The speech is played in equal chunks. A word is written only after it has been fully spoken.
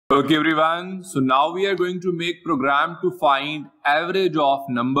Okay everyone, so now we are going to make program to find average of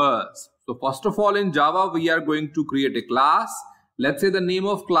numbers. So first of all in Java we are going to create a class. Let's say the name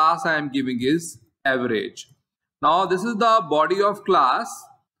of class I am giving is average. Now this is the body of class.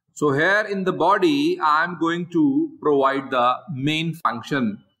 So here in the body I am going to provide the main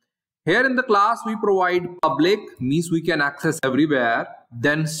function. Here in the class we provide public, means we can access everywhere.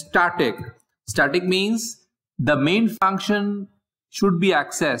 Then static. Static means the main function should be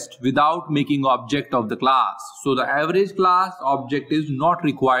accessed without making object of the class. So the average class object is not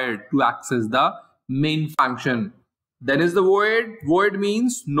required to access the main function. Then is the void. Void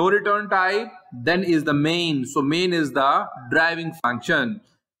means no return type. Then is the main. So main is the driving function.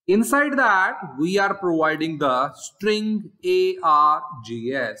 Inside that we are providing the string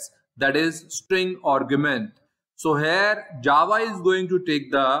args, that is string argument. So here Java is going to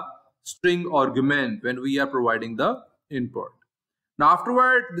take the string argument when we are providing the input. Now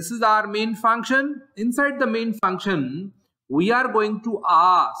afterward, this is our main function. Inside the main function, we are going to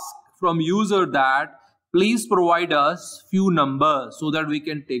ask from user that please provide us few numbers so that we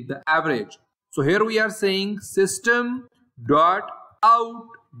can take the average. So here we are saying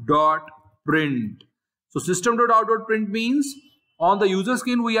system.out.print. So system.out.print means on the user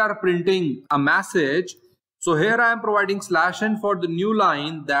screen we are printing a message. So here I am providing /n for the new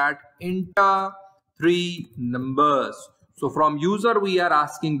line that enter 3 numbers. So from user we are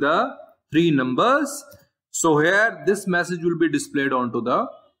asking the 3 numbers. So here this message will be displayed onto the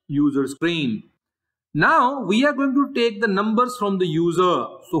user screen. Now we are going to take the numbers from the user.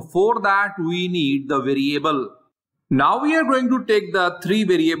 So for that we need the variable. Now we are going to take the 3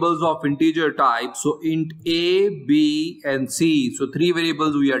 variables of integer type. So int a, b and c. So 3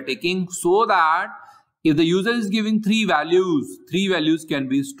 variables we are taking so that if the user is giving 3 values can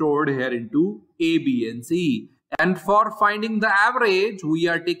be stored here into a, b and c. And for finding the average, we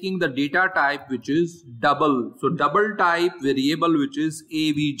are taking the data type which is double. So double type variable which is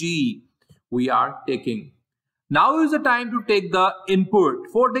avg we are taking. Now is the time to take the input.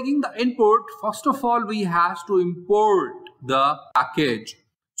 For taking the input, first of all we have to import the package.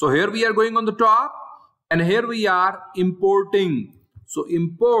 So here we are going on the top and here we are importing. So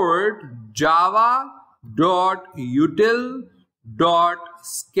import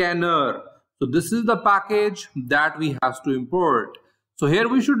java.util.scanner. So this is the package that we have to import. So here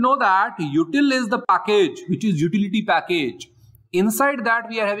we should know that util is the package which is utility package. Inside that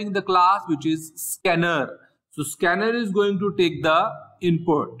we are having the class which is scanner. So scanner is going to take the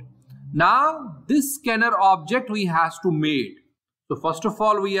input. Now this scanner object we have to make. So first of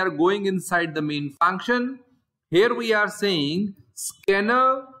all we are going inside the main function. Here we are saying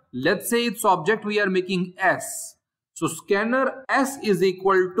scanner, let's say its object we are making s. So scanner s is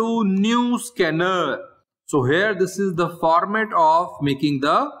equal to new scanner. So here this is the format of making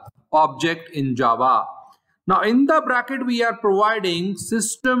the object in Java. Now in the bracket we are providing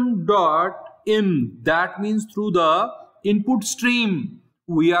system.in. That means through the input stream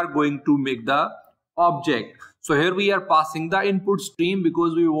we are going to make the object. So here we are passing the input stream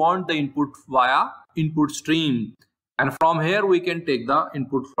because we want the input via input stream. And from here we can take the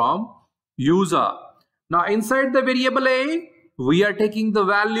input from user. Now inside the variable a, we are taking the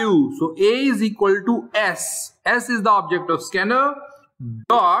value. So a is equal to s. S is the object of scanner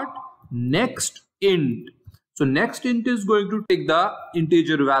dot next int. So next int is going to take the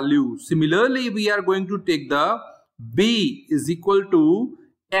integer value. Similarly, we are going to take the b is equal to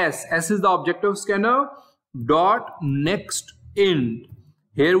s. S is the object of scanner dot next int.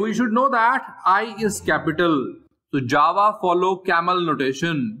 Here we should know that I is capital. So Java follow camel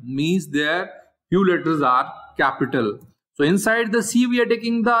notation, means there few letters are capital. So inside the C we are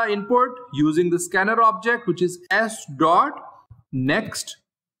taking the input using the scanner object which is s dot next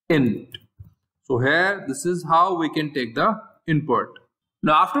int. So here this is how we can take the input.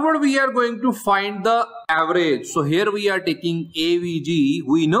 Now afterward we are going to find the average. So here we are taking avg.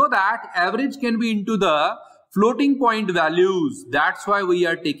 We know that average can be into the floating point values. That's why we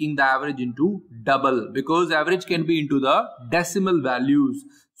are taking the average into double, because average can be into the decimal values.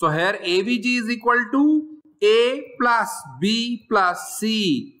 So here avg is equal to a plus b plus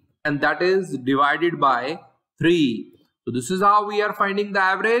c, and that is divided by 3. So this is how we are finding the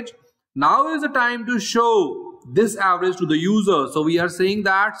average. Now is the time to show this average to the user. So we are saying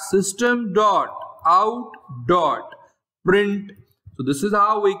that system.out.print. So this is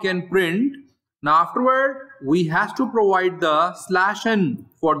how we can print. Now afterward we have to provide the /n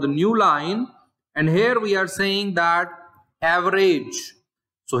for the new line, and here we are saying that average.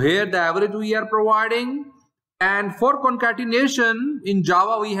 So here the average we are providing, and for concatenation in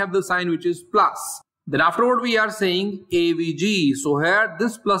Java we have the sign which is plus. Then afterward we are saying AVG. So here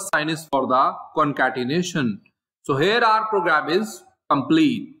this plus sign is for the concatenation. So here our program is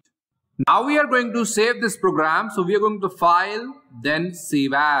complete. Now we are going to save this program. So we are going to file, then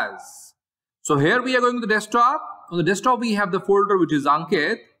save as. So here we are going to the desktop. On the desktop we have the folder which is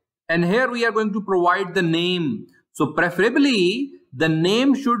Ankit, and here we are going to provide the name. So preferably the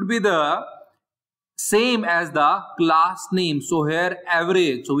name should be the same as the class name. So here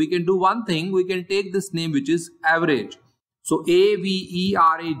average. So we can do one thing. We can take this name which is average. So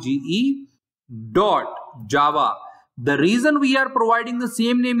AVERAGE dot Java. The reason we are providing the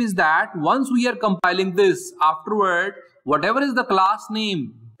same name is that once we are compiling this, afterward whatever is the class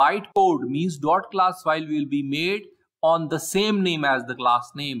name, bytecode means dot class file will be made on the same name as the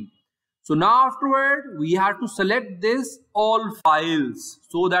class name. So now afterward we have to select this all files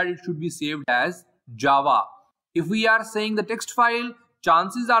so that it should be saved as Java. If we are saying the text file,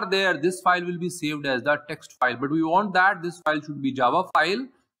 chances are there this file will be saved as the text file, but we want that this file should be Java file.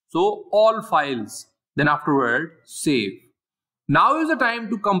 So all files, then afterward save. Now is the time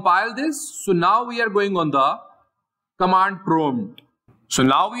to compile this. So now we are going on the command prompt. So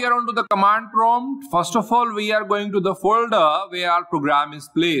now we are onto the command prompt. First of all, we are going to the folder where our program is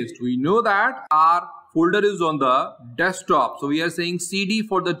placed. We know that our folder is on the desktop. So we are saying CD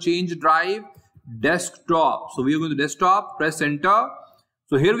for the change drive desktop. So we are going to desktop, press enter.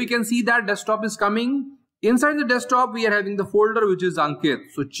 So here we can see that desktop is coming. Inside the desktop, we are having the folder which is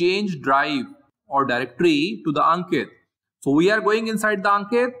Ankit. So change drive or directory to the Ankit. So we are going inside the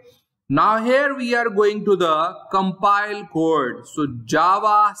Ankit. Now here we are going to the compile code. So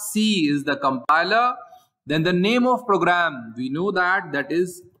Java C is the compiler. Then the name of program, we know that that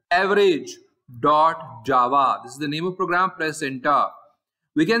is average.java. This is the name of program. Press enter.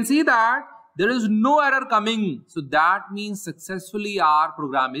 We can see that there is no error coming. So that means successfully our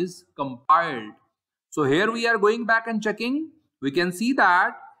program is compiled. So here we are going back and checking. We can see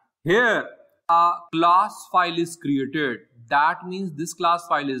that here a class file is created. That means this class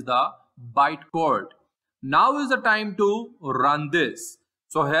file is the bytecode. Now is the time to run this.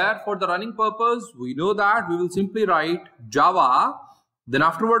 So here for the running purpose, we know that we will simply write Java. Then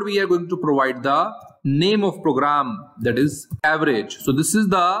afterward we are going to provide the name of program, that is average. So this is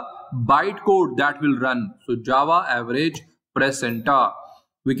the bytecode that will run. So Java average, press enter.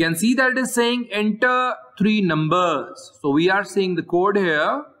 We can see that it is saying enter 3 numbers. So we are seeing the code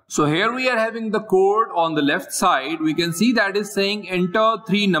here. So here we are having the code on the left side. We can see that is saying enter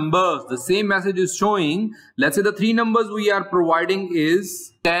 3 numbers. The same message is showing. Let's say the 3 numbers we are providing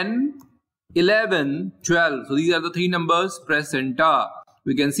is 10, 11, 12. So these are the 3 numbers. Press enter.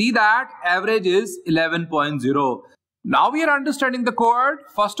 We can see that average is 11.0. Now we are understanding the code.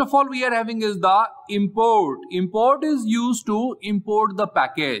 First of all, we are having is the import. Import is used to import the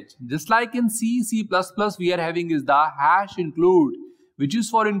package. Just like in C, C++, we are having is the hash include, which is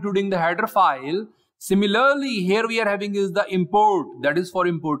for including the header file. Similarly, here we are having is the import, that is for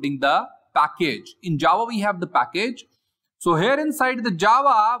importing the package. In Java, we have the package. So here inside the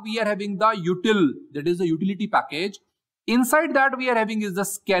Java, we are having the util, that is the utility package. Inside that, we are having is the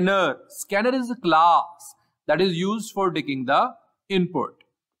scanner. Scanner is a class that is used for taking the input.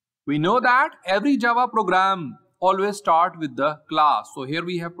 We know that every Java program always start with the class. So here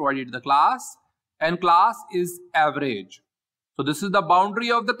we have provided the class, and class is average. So this is the boundary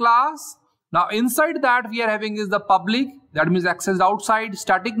of the class. Now inside that we are having is the public, that means accessed outside.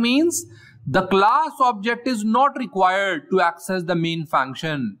 Static means the class object is not required to access the main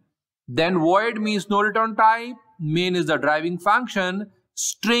function. Then void means no return type. Main is the driving function.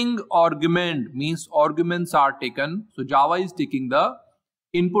 String argument means arguments are taken. So Java is taking the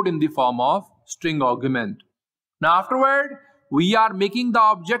input in the form of string argument. Now afterward we are making the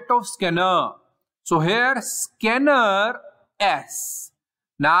object of scanner. So here scanner S.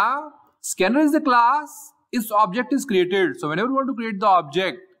 Now scanner is the class, its object is created. So whenever we want to create the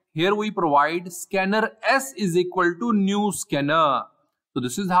object, here we provide scanner S is equal to new scanner. So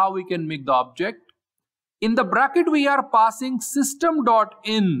this is how we can make the object. In the bracket we are passing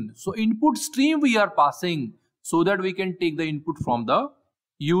system.in. So input stream we are passing so that we can take the input from the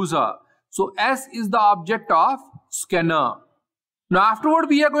user. So S is the object of scanner. Now afterward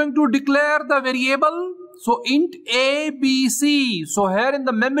we are going to declare the variable. So int A, B, C. So here in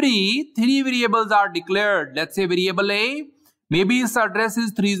the memory, 3 variables are declared. Let's say variable A, maybe its address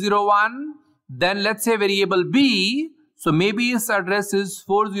is 301. Then let's say variable B. So maybe its address is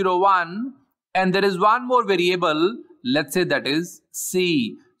 401. And there is one more variable, let's say that is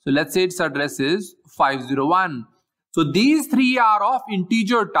C. So let's say its address is 501. So these 3 are of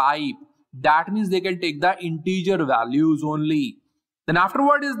integer type. That means they can take the integer values only. Then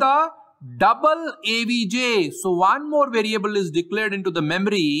afterward is the double avj. So one more variable is declared into the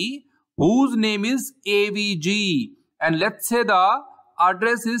memory whose name is avg, and let's say the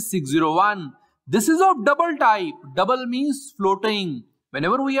address is 601. This is of double type. Double means floating.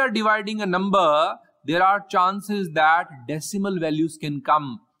 Whenever we are dividing a number, there are chances that decimal values can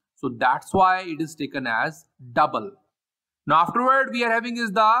come. So that's why it is taken as double. Now afterward we are having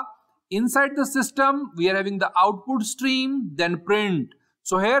is the inside the system, we are having the output stream, then print.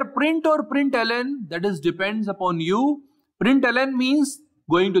 So here print or println, that is depends upon you. Println means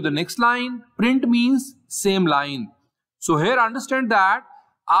going to the next line. Print means same line. So here understand that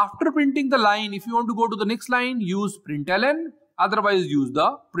after printing the line, if you want to go to the next line, use println, otherwise use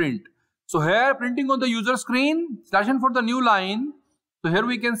the print. So here printing on the user screen, / for the new line. So here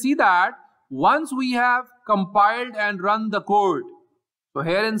we can see that once we have compiled and run the code, so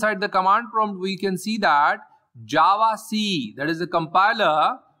here inside the command prompt we can see that javac, that is the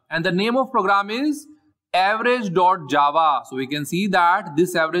compiler, and the name of program is average.java. So we can see that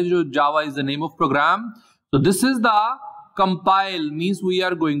this average.java is the name of program. So this is the compile, means we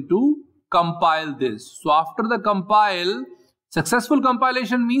are going to compile this. So after the compile, successful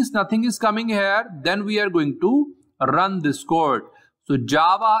compilation means nothing is coming here, then we are going to run this code. So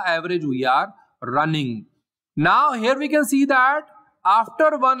Java average we are running. Now here we can see that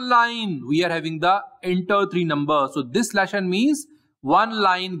after one line we are having the enter 3 numbers. So this / means one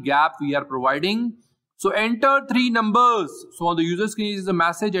line gap we are providing. So enter 3 numbers. So on the user screen is a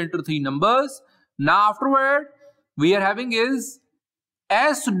message enter 3 numbers. Now afterward we are having is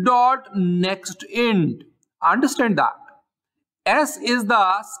s dot next int. Understand that s is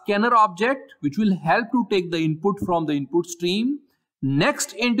the scanner object which will help to take the input from the input stream.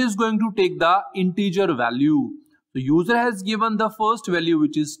 Next int is going to take the integer value. The user has given the first value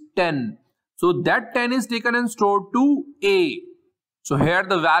which is 10. So that 10 is taken and stored to a. So here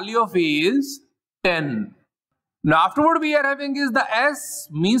the value of a is 10. Now afterward we are having is the s,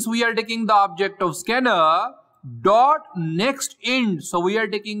 means we are taking the object of scanner, dot next int. So we are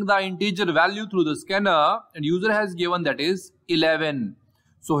taking the integer value through the scanner, and user has given that is 11.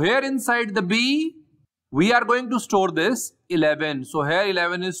 So here inside the b we are going to store this 11. So here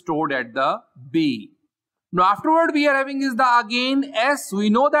 11 is stored at the b. Now afterward we are having is the again s. We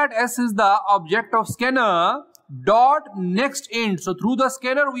know that s is the object of scanner, dot next int. So through the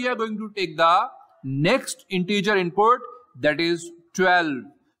scanner we are going to take the next integer input, that is 12.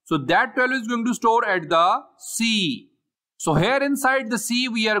 So that 12 is going to store at the c. So here inside the c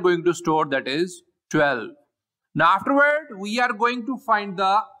we are going to store that is 12. Now afterward we are going to find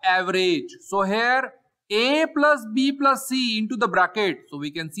the average. So here a plus b plus c into the bracket. So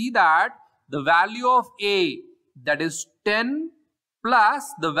we can see that the value of a, that is 10,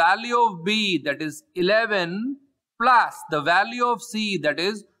 plus the value of b, that is 11, plus the value of c, that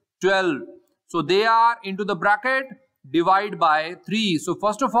is 12. So they are into the bracket, divide by 3. So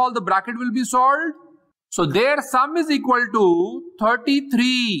first of all the bracket will be solved. So their sum is equal to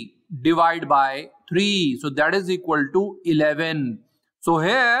 33 divide by 3. So that is equal to 11. So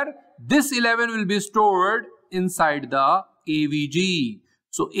here this 11 will be stored inside the AVG.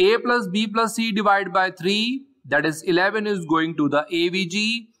 So a plus b plus c divided by 3, that is 11 is going to the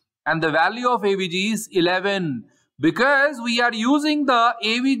AVG, and the value of AVG is 11. Because we are using the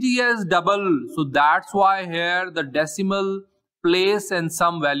AVG as double, so that's why here the decimal place and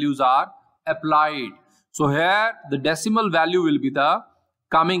some values are applied. So here the decimal value will be the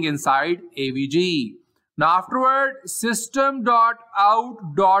coming inside AVG. Now afterward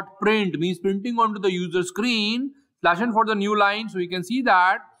system.out.print means printing onto the user screen / for the new line. So you can see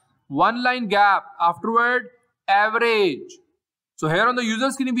that one line gap, afterward average. So here on the user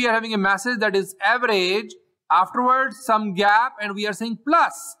screen we are having a message that is average, afterwards some gap, and we are saying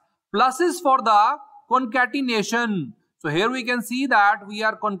plus. Plus is for the concatenation. So here we can see that we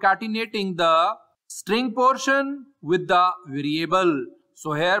are concatenating the string portion with the variable.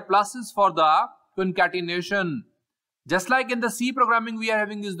 So here plus is for the concatenation. Just like in the C programming we are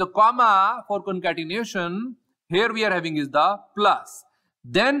having is the comma for concatenation, here we are having is the plus.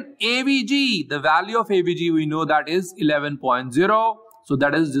 Then AVG, the value of AVG we know that is 11.0. So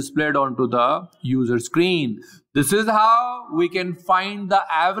that is displayed onto the user screen. This is how we can find the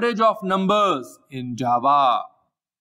average of numbers in Java.